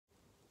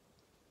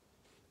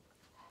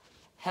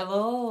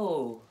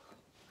Hello!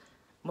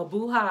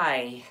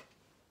 Mabuhay!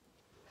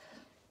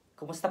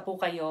 Kumusta po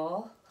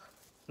kayo,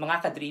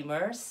 mga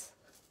kadreamers?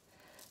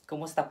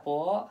 Kumusta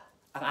po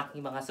ang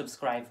aking mga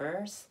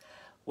subscribers?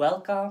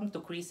 Welcome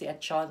to Chrissy at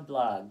Sean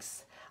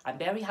Vlogs.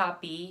 I'm very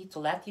happy to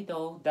let you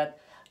know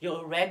that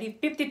you're already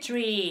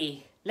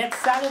 53! Let's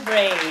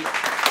celebrate!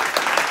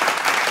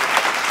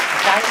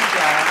 Dahil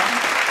dyan,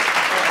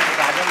 ako ay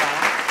nagdadala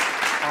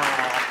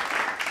at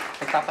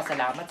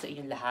nagpapasalamat sa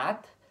inyong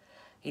lahat,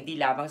 hindi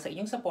lamang sa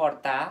inyong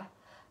suporta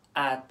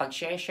at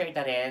pag-share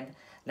na rin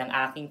ng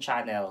aking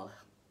channel.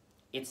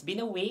 It's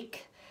been a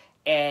week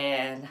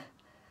and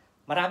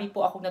marami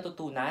po akong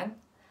natutunan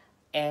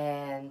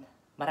and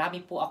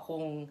marami po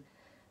akong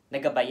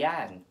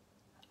nagabayan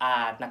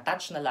at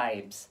na-touch na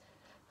lives.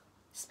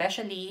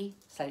 Especially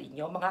sa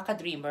inyo mga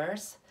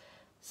ka-dreamers,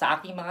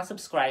 sa aking mga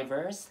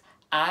subscribers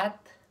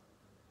at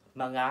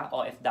mga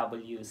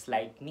OFWs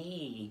like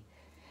me.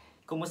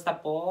 Kumusta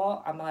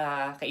po ang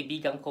mga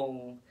kaibigan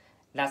kong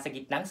nasa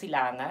gitnang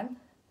silangan,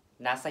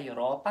 nasa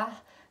Europa,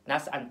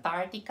 nasa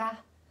Antarctica,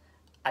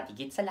 at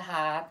higit sa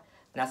lahat,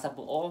 nasa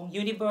buong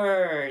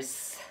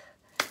universe.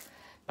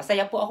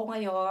 Masaya po ako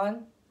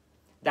ngayon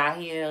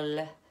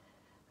dahil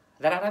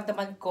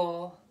nararamdaman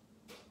ko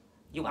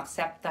yung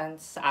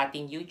acceptance sa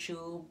ating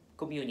YouTube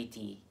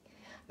community.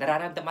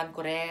 Nararamdaman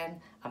ko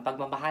rin ang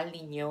pagmamahal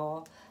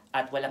ninyo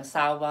at walang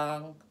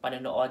sawang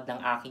panonood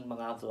ng aking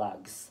mga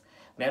vlogs.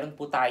 Meron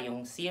po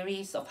tayong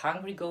series of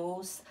Hungry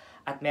Ghosts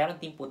at meron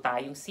din po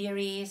tayong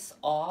series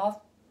of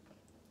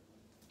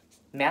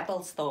Metal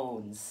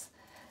Stones.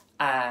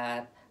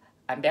 At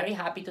I'm very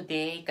happy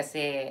today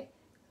kasi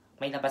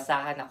may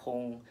nabasahan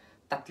akong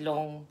 3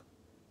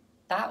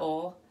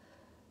 tao,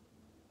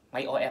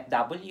 may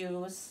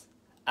OFWs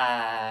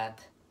at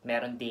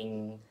meron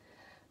ding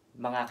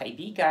mga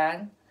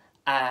kaibigan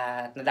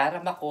at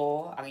nadarama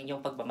ko ang inyong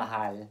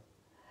pagmamahal.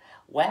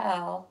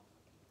 Well,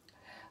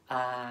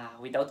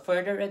 without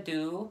further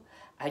ado,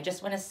 I just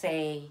want to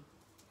say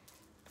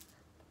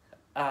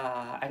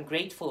I'm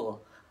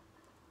grateful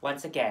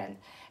once again.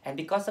 And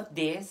because of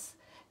this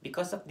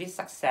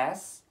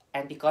success,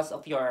 and because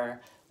of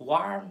your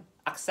warm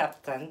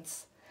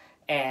acceptance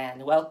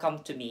and welcome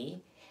to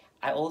me,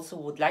 I also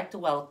would like to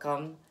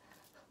welcome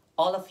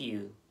all of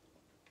you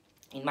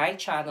in my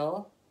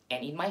channel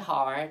and in my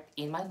heart,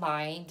 in my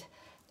mind,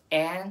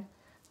 and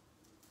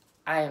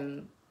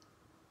I'm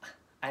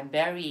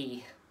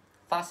very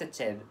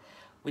positive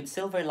with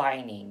silver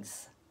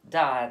linings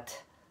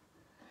that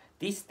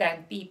these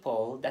 10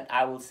 people that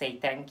I will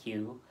say thank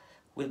you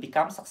will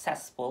become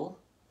successful,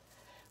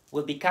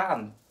 will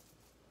become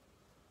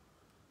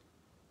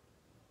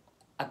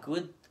a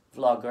good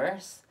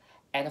vloggers,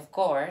 and of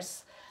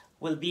course,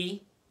 will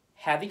be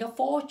having a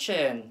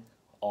fortune.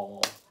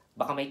 Oh,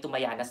 baka may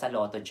tumaya na sa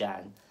loto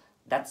dyan.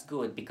 That's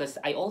good because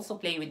I also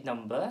play with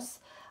numbers.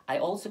 I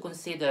also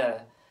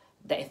consider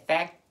the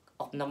effect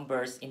of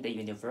numbers in the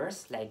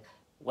universe, like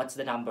what's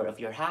the number of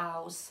your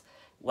house,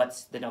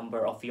 what's the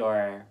number of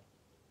your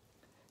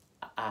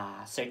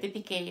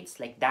certificates,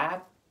 like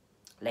that,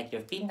 like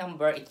your PIN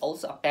number. It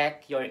also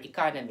affects your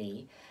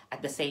economy.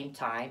 At the same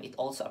time, it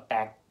also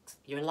affects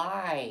your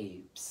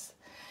lives.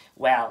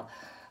 Well,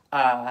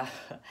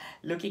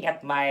 looking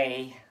at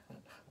my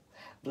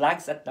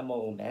vlogs at the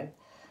moment,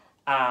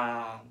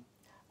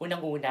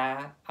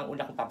 unang-una, ang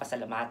unang kong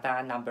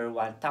papasalamatan, number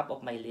 1, top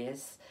of my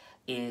list,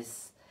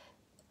 is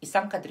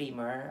isang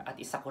ka-dreamer at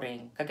isa ko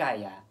rin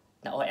kagaya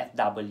na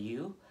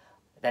OFW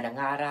na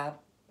nangarap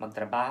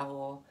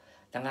magtrabaho,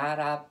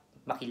 nangarap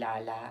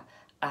makilala,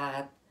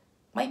 at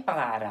may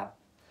pangarap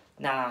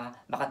na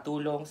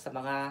makatulong sa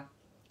mga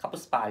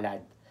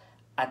kapuspalad.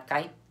 At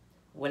kahit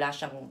wala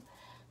siyang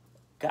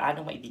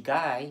gaano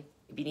maibigay,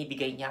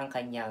 binibigay niya ang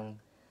kanyang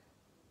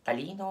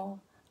talino,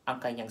 ang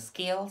kanyang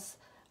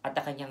skills, at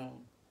ang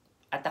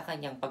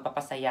kanyang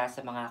pagpapasaya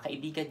sa mga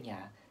kaibigan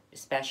niya,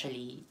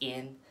 especially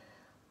in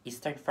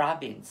Eastern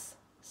Province,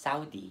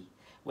 Saudi.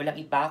 Walang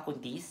iba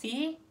kundi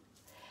si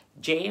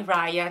J.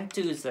 Ryan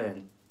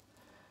Tucson.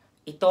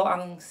 Ito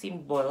ang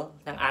symbol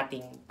ng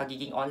ating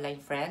pagiging online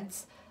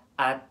friends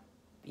at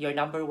you're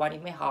number 1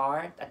 in my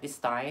heart at this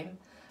time.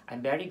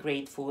 I'm very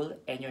grateful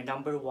and you're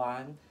number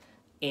 1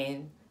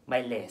 in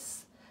my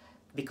list.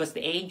 Because the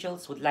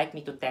angels would like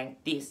me to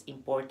thank these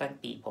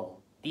important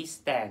people,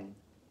 these 10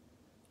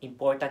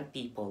 important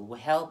people who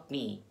helped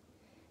me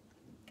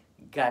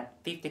got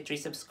 53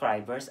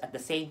 subscribers at the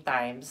same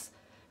times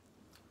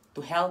to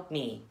help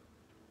me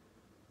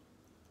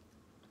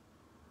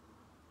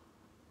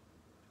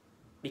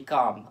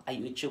become a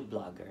YouTube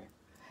vlogger.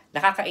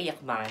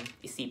 Nakakaiyak man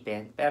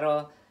isipin,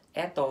 pero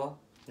eto,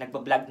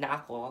 nagbablog na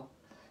ako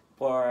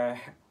for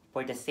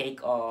the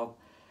sake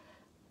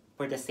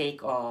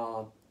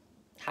of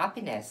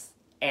happiness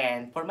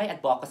and for my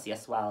advocacy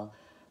as well,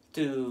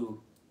 to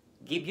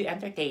give you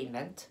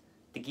entertainment,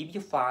 to give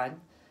you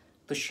fun,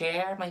 to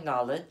share my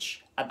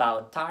knowledge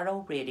about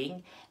tarot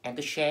reading, and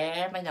to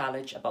share my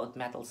knowledge about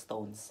metal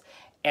stones.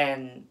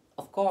 And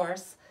of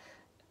course,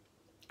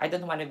 I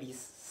don't want to be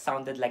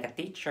sounded like a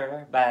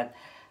teacher, but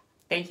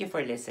Thank you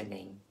for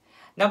listening.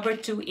 Number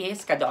 2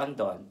 is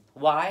Kadondon.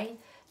 Why?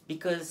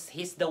 Because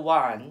he's the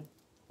one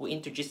who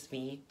introduced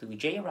me to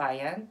Jay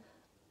Ryan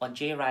on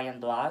Jay Ryan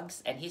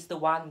Blogs, and he's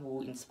the one who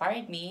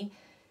inspired me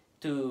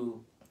to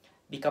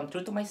become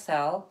true to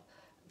myself,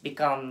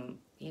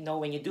 become,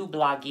 when you do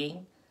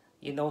blogging,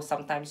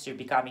 sometimes you're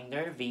becoming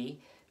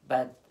nervy,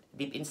 but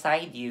deep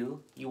inside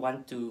you, you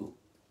want to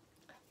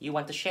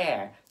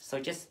share. So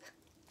just,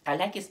 I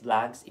like his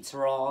blogs. It's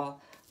raw,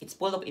 it's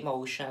full of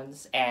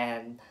emotions,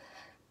 and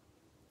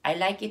I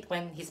like it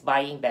when he's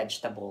buying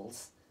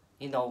vegetables.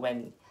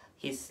 When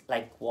he's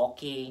like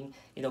walking,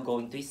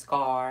 going to his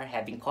car,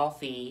 having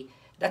coffee.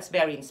 That's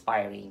very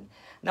inspiring.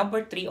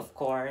 Number 3, of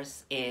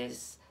course,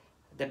 is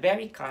the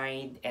very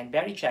kind and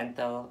very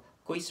gentle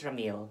Kuis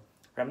Ramil.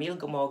 Ramil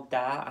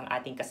Gumogda, ang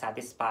ating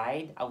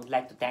kasatisfied. I would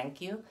like to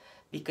thank you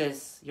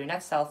because you're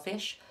not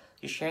selfish.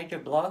 You shared your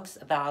blogs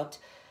about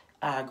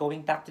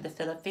going back to the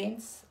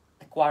Philippines,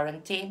 the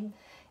quarantine,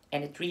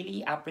 and it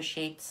really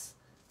appreciates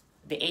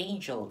the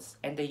angels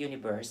and the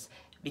universe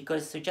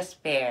because you're just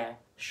fair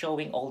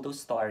showing all those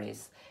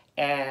stories.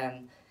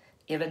 And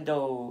even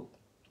though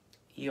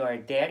you're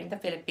there in the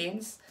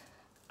Philippines,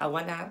 I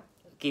wanna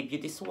give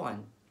you this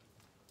one.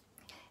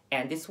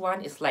 And this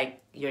one is like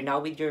you're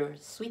now with your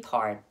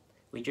sweetheart,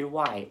 with your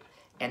wife,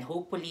 and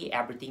hopefully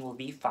everything will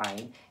be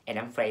fine, and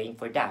I'm praying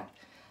for that.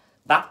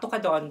 Back to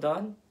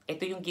Kadondon,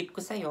 ito yung gift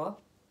ko sa'yo,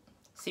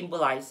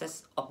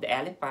 symbolizes of the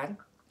elephant.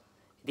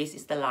 This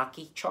is the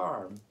lucky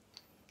charm.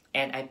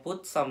 And I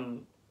put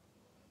some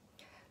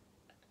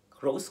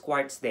rose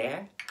quartz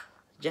there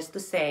just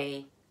to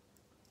say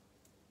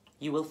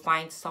you will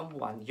find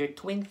someone, your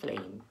twin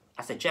flame.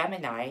 As a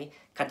Gemini,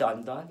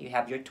 Kadondon, you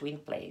have your twin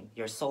flame,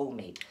 your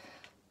soulmate.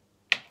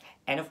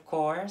 And of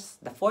course,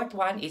 the 4th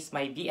one is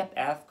my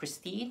BFF,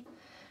 Christine,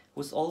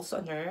 who's also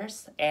a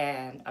nurse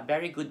and a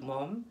very good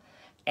mom.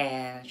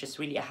 And she's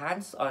really a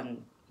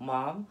hands-on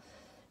mom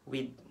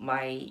with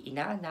my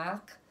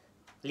inaanak,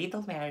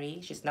 Little Mary.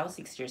 She's now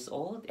 6 years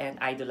old and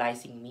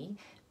idolizing me,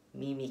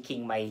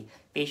 mimicking my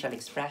facial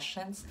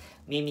expressions,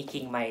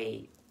 mimicking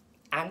my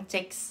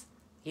antics,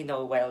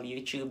 while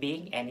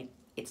YouTubing, and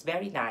it's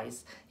very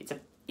nice.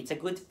 It's a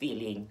good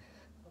feeling.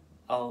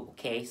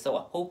 Okay,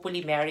 so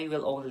hopefully Mary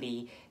will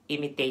only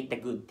imitate the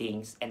good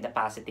things and the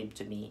positive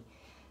to me.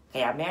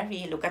 Kaya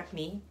Mary, look at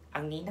me,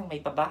 ang ninang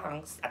may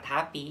pabangs at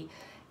happy.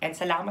 And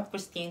salamat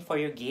Christine for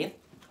your gift,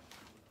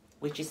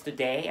 which is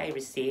today I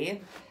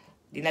received.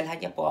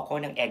 Dinalhan niya po ako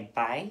ng egg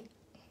pie.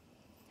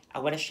 I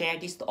want to share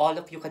this to all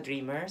of you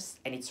kadreamers,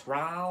 and it's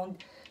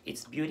round,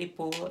 it's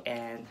beautiful,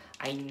 and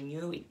I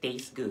knew it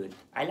tastes good.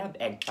 I love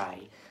egg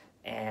pie,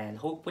 and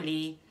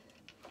hopefully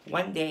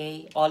one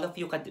day all of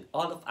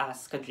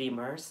us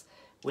kadreamers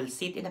will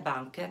sit in a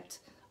banquet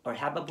or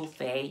have a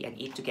buffet and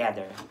eat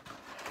together.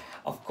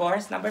 Of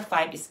course, number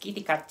 5 is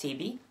Kitty Cat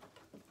TV.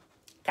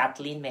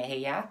 Kathleen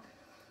Mejia,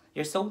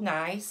 you're so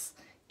nice,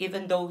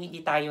 even though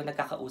hindi tayo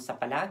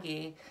nagkakausap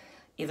palagi,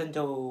 even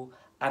though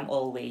I'm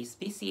always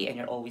busy and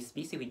you're always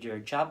busy with your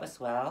job as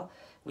well,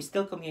 we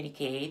still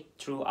communicate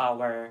through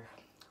our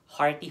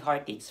hearty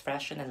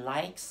expression and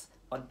likes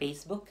on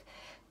Facebook.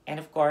 And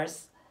of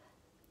course,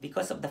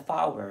 because of the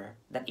power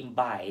that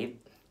imbibe,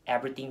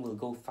 everything will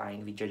go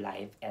fine with your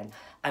life. And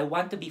I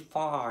want to be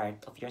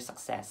part of your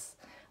success.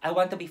 I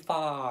want to be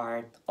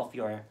part of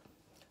your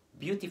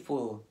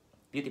beautiful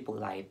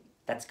life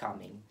that's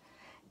coming.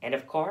 And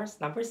of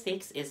course, number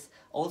 6 is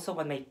also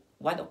one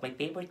of my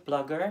favorite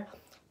blogger,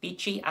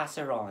 Peachy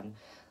Aceron.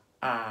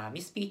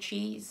 Miss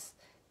Peachy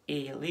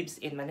lives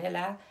in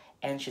Manila,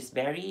 and she's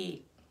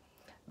very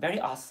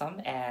awesome,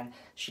 and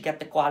she got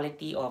the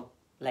quality of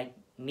like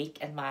meek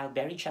and mild,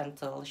 very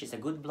gentle. She's a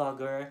good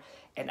blogger,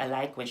 and I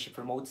like when she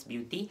promotes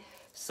beauty.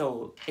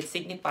 So it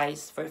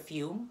signifies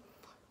perfume,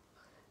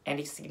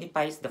 and it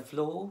signifies the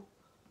flow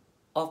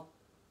of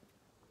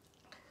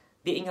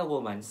being a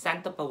woman,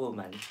 scent of a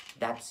woman.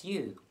 That's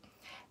you.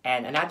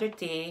 And another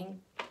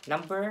thing,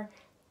 number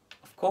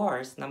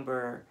 7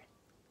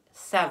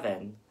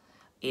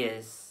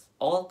 is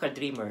all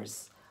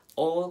kadreamers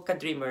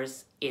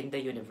in the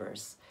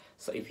universe.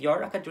 So if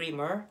you're a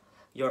kadreamer,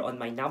 you're on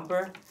my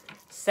number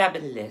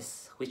 7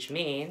 list, which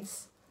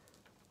means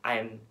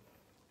I'm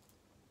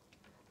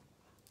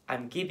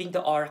giving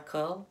the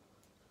oracle,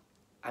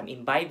 I'm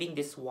imbibing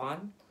this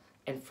one,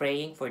 and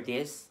praying for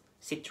this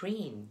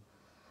citrine.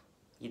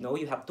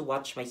 You have to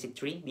watch my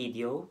citrine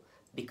video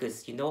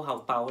because you know how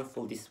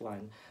powerful this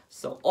one.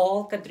 So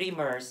all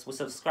kadreamers who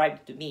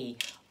subscribe to me,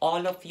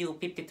 all of you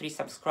 53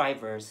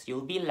 subscribers,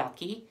 you'll be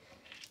lucky.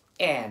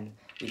 And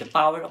with the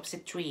power of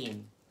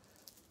citrine,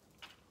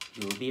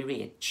 you'll be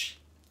rich.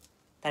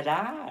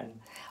 Tadan!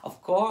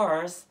 Of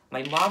course,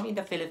 my mom in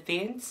the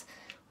Philippines,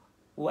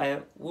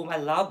 whom I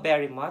love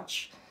very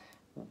much,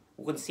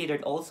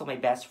 considered also my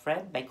best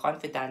friend, my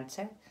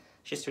confidante.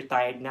 She's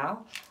retired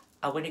now.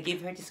 I want to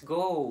give her this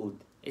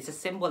gold. It's a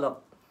symbol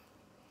of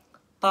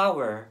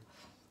power.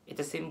 It's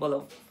a symbol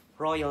of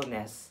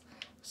royalness.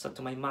 So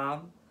to my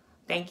mom,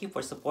 thank you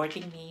for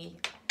supporting me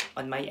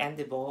on my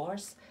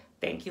endeavors.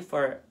 Thank you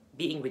for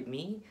being with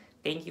me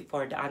Thank you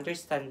for the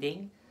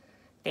understanding.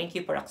 Thank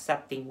you for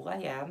accepting who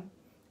I am.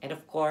 And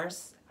of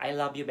course, I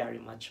love you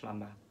very much,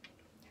 Mama.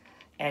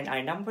 And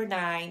our number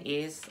 9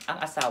 is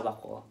ang asawa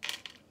ko.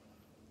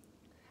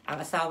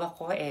 Ang asawa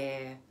ko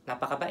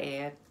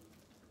napakabait.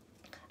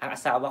 Ang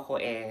asawa ko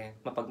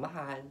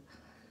mapagmahal.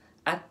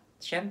 At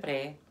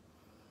syempre,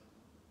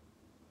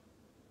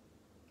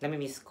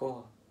 namimiss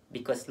ko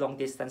because long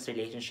distance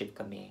relationship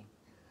kami.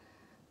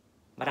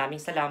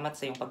 Maraming salamat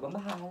sa iyong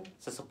pagmamahal,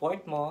 sa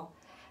support mo,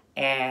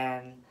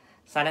 and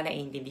sana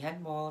naiintindihan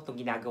mo itong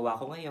ginagawa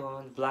ko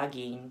ngayon,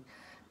 vlogging,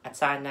 at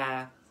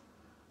sana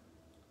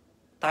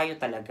tayo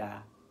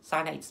talaga,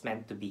 sana it's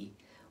meant to be.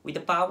 With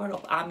the power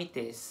of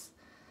amethyst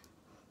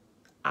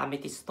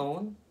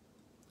stone,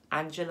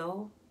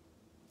 Angelo,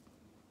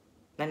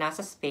 na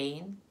nasa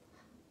Spain,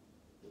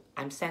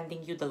 I'm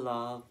sending you the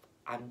love,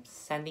 I'm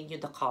sending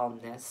you the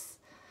calmness,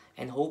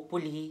 and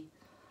hopefully,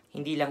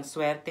 hindi lang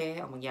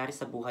swerte ang mangyari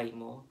sa buhay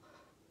mo,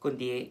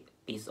 kundi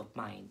peace of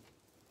mind.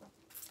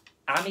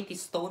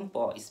 Amethyst stone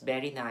po is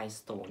very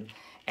nice stone,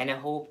 and I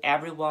hope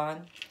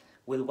everyone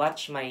will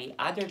watch my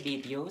other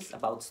videos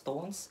about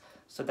stones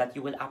so that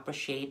you will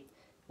appreciate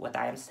what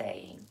I am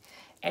saying.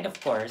 And of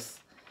course,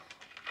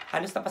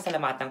 halos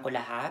napasalamatan ko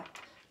lahat,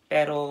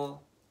 pero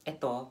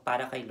ito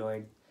para kay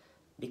Lord,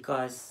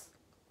 because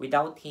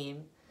without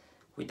Him,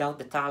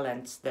 without the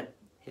talents that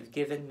He've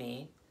given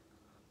me,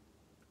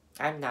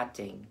 I'm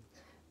nothing.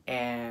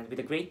 And with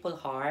a grateful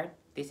heart,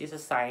 this is a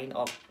sign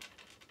of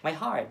my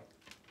heart,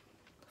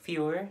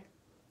 pure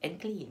and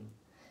clean.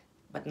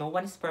 But no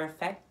one is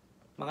perfect,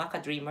 mga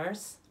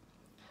kadreamers.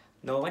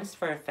 No one is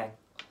perfect.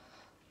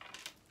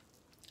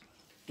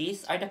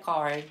 These are the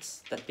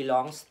cards that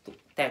belongs to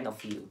 10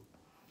 of you.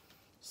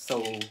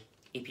 So,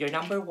 if you're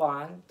number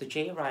 1 to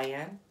J.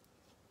 Ryan,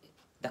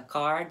 the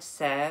card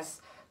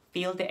says,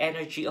 feel the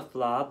energy of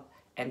love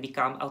and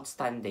become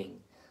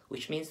outstanding.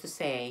 Which means to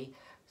say,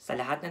 sa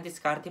lahat ng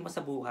diskarte mo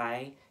sa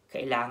buhay,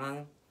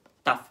 kailangan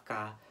tough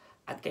ka,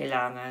 at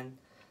kailangan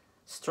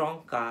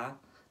strong ka,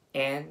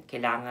 and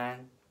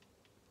kailangan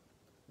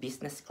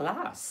business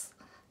class.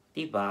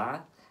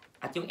 Diba?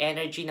 At yung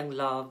energy ng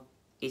love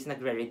is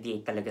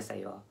nagre-radiate talaga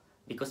sa'yo.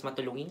 Because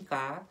matulungin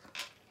ka,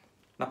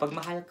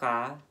 mapagmahal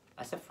ka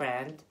as a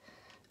friend,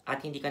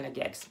 at hindi ka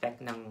nag-expect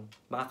ng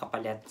mga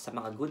kapalit sa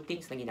mga good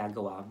things na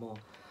ginagawa mo.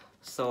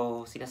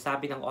 So,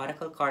 sinasabi ng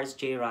Oracle Cards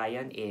J.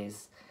 Ryan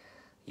is,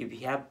 you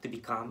have to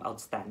become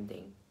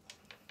outstanding.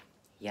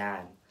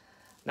 Yan.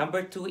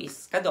 Number 2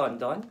 is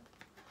Kadondon.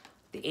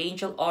 The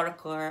Angel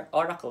Oracle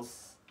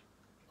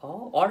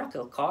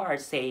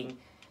card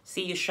saying,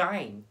 see you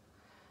shine.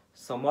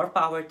 So more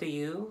power to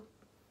you,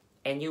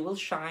 and you will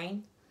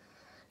shine.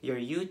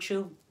 Your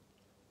YouTube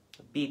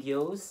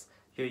videos,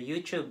 your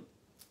YouTube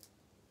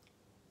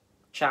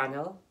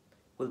channel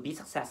will be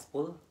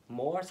successful.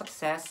 More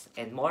success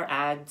and more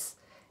ads,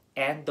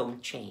 and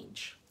don't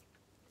change.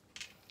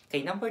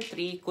 Okay, number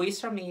 3,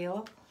 Quiz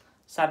Ramil.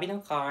 Sabi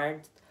ng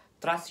card,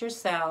 trust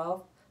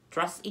yourself,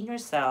 trust in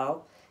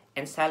yourself,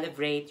 and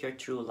celebrate your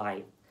true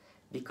life.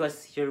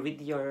 Because you're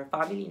with your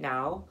family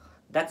now,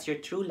 that's your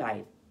true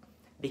life.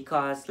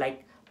 Because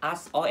like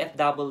us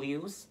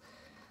OFWs,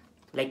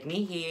 like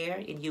me here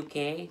in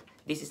UK,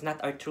 this is not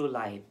our true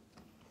life.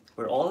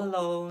 We're all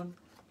alone.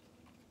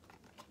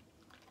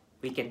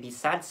 We can be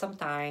sad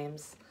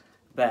sometimes,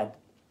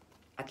 but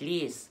at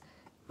least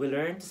we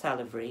learn to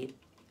celebrate.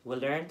 We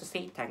learn to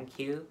say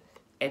thank you,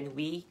 and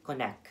we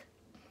connect.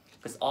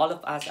 Because all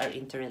of us are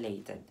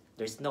interrelated.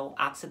 There's no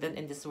accident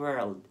in this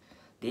world.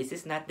 This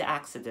is not the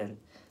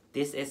accident.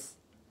 This is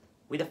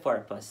with a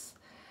purpose.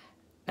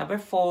 Number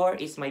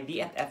 4 is my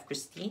BFF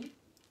Christine.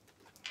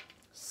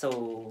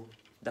 So,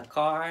 the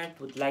card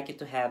would like you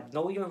to have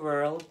know your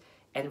world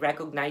and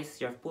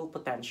recognize your full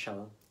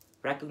potential.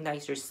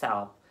 Recognize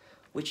yourself,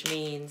 which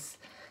means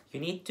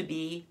you need to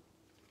be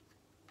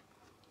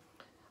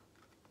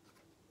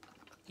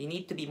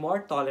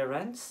more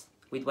tolerant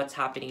with what's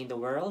happening in the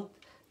world.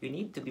 You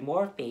need to be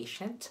more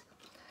patient.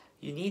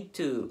 You need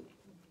to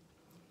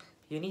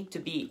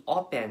be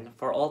open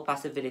for all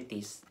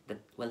possibilities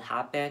that will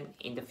happen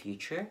in the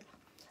future.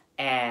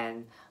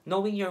 And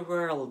knowing your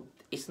world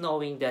is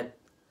knowing that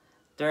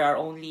there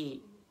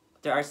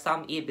are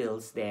some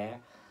evils there.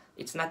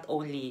 It's not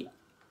only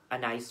a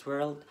nice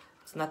world.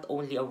 It's not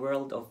only a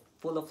world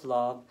full of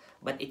love,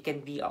 but it can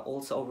be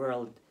also a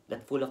world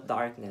that's full of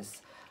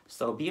darkness.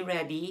 So be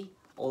ready,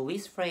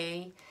 always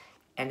pray,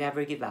 and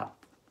never give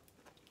up.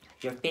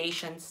 Your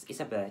patience is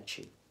a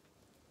virtue.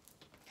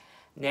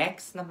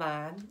 Next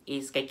naman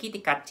is kay Kitty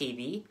Cat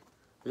TV.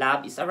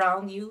 Love is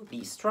around you,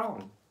 be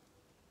strong.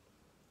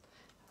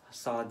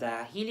 So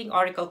the Healing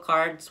Oracle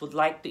cards would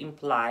like to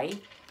imply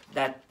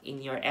that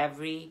in your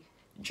every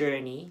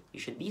journey, you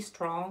should be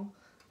strong,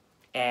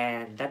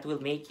 and that will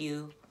make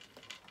you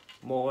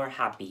more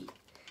happy.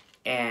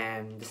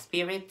 And the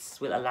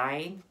spirits will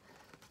align,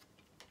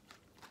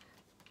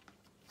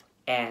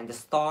 and the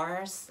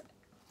stars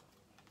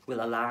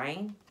will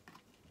align,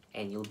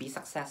 and you'll be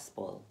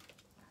successful.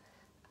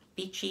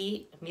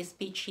 Peachy, Miss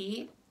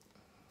Peachy,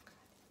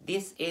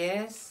 this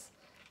is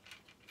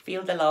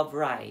Feel the love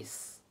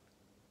rise.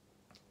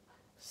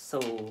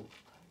 So,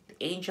 the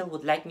angel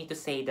would like me to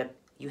say that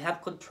you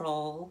have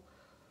control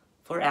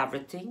for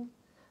everything.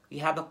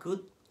 You have a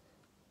good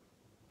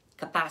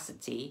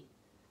capacity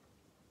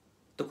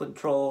to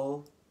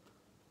control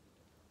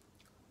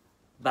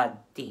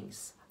bad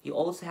things. You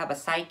also have a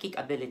psychic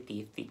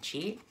ability,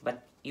 Fichi,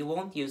 but you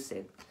won't use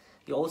it.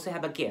 You also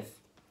have a gift.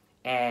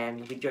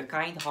 And with your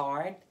kind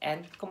heart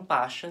and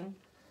compassion,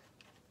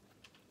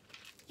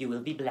 you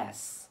will be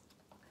blessed.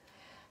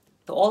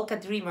 To all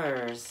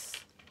kadreamers,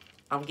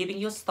 I'm giving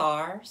you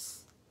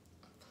stars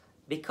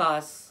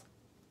because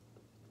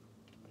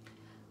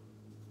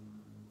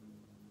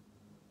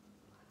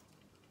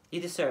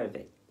you deserve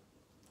it.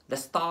 The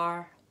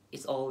star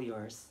is all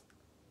yours.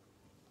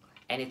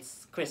 And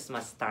it's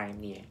Christmas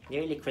time,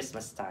 nearly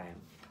Christmas time.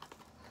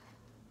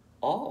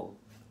 Oh,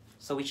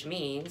 so which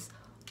means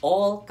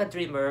all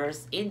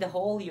kadreamers in the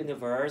whole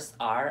universe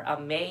are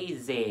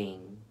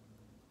amazing.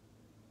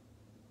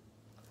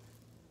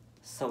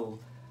 So,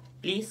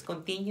 please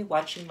continue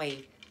watching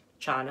my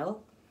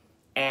channel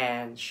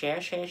and share,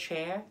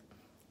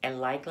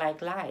 and like.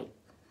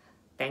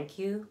 Thank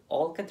you,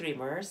 all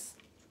kadreamers.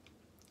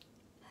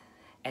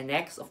 And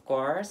next, of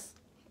course,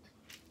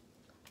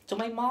 to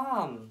my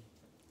mom.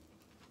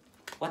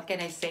 What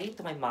can I say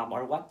to my mom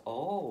or what?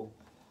 Oh,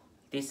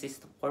 this is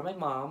for my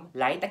mom.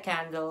 Light a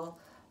candle,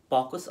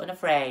 focus on a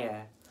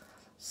prayer.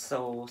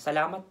 So,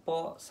 salamat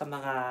po sa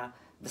mga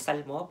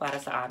dasal mo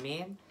para sa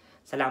amin.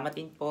 Salamat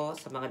din po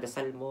sa mga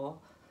dasal mo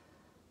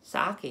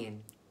sa akin.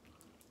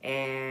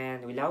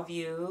 And we love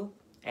you.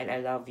 And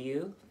I love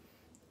you.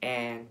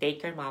 And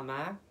take care,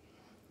 Mama.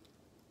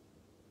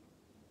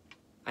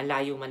 Ang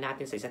layo man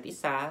natin sa isa't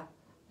isa,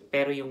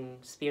 pero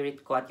yung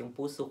spirit ko at yung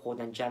puso ko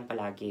nandyan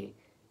palagi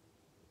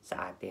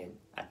sa atin.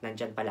 At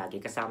nandyan palagi,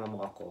 kasama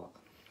mo ako.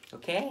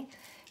 Okay?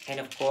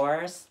 And of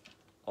course,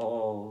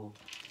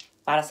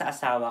 para sa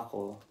asawa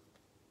ko,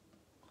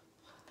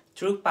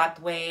 true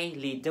pathway,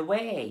 lead the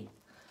way.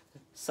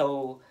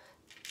 So,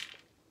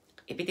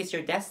 if it is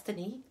your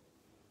destiny,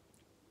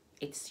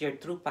 it's your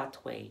true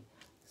pathway.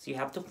 So you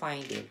have to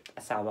find it,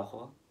 asawa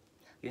ko.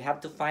 You have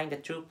to find the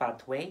true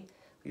pathway.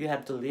 You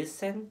have to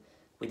listen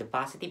with the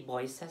positive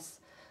voices.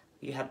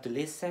 You have to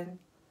listen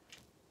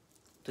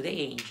to the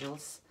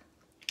angels.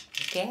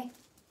 Okay?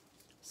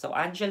 So,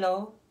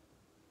 Angelo,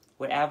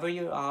 wherever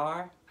you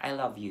are, I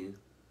love you.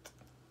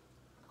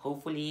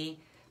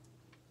 Hopefully,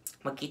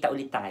 magkita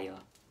ulit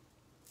tayo.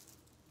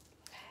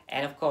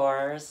 And of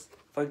course,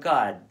 for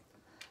God.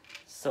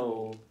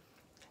 So,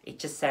 it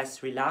just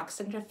says, relax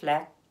and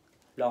reflect,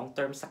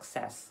 long-term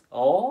success.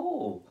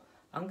 Oh,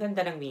 ang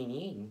ganda ng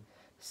meaning.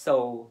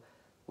 So,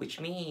 which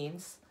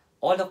means,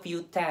 all of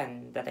you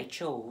 10 that I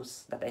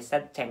chose, that I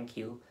said thank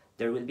you,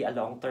 there will be a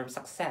long-term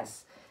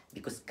success.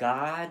 Because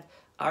God,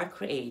 our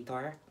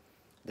Creator,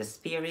 the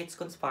spirits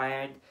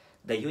conspired,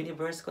 the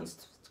universe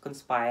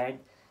conspired,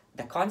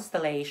 the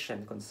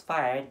constellation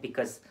conspired,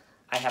 because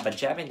I have a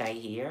Gemini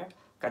here.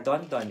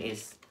 Kadondon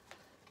is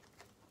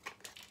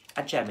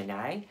a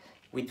Gemini,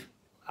 with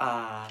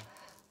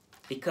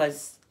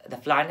because the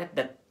planet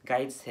that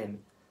guides him,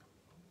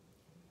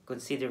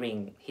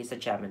 considering he's a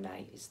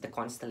Gemini, is the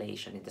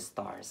constellation in the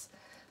stars.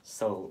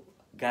 So,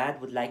 God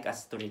would like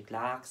us to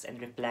relax and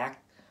reflect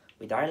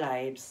with our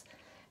lives,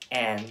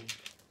 and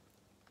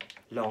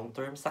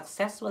long-term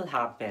success will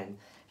happen.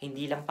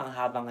 Hindi lang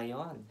panghaba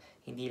ngayon,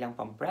 hindi lang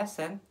pang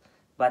present,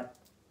 but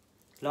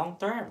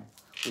long-term,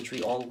 which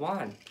we all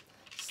want.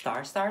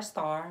 Star, star,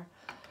 star.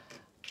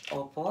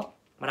 Opo,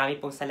 marami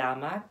pong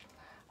salamat.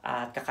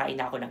 At kakain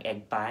na ako ng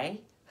egg pie.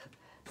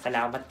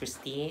 Salamat,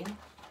 Christine,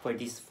 for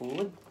this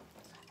food.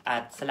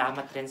 At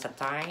salamat rin sa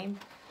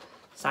time.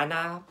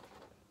 Sana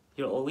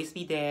you'll always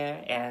be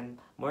there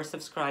and more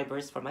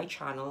subscribers for my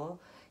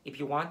channel. If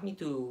you want me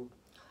to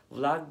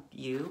vlog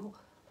you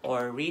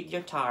or read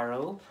your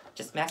tarot,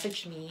 just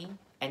message me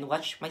and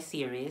watch my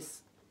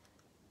series,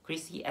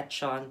 Chrissy at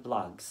Sean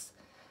Vlogs.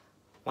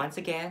 Once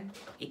again,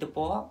 ito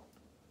po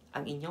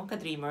ang inyong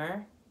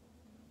kadreamer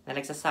na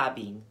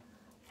nagsasabing,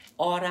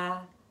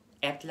 Ora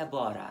et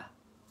labora,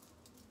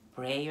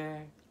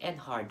 prayer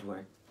and hard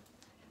work.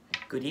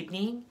 Good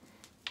evening,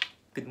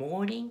 good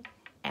morning,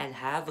 and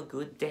have a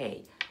good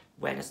day.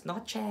 Buenas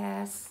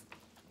noches.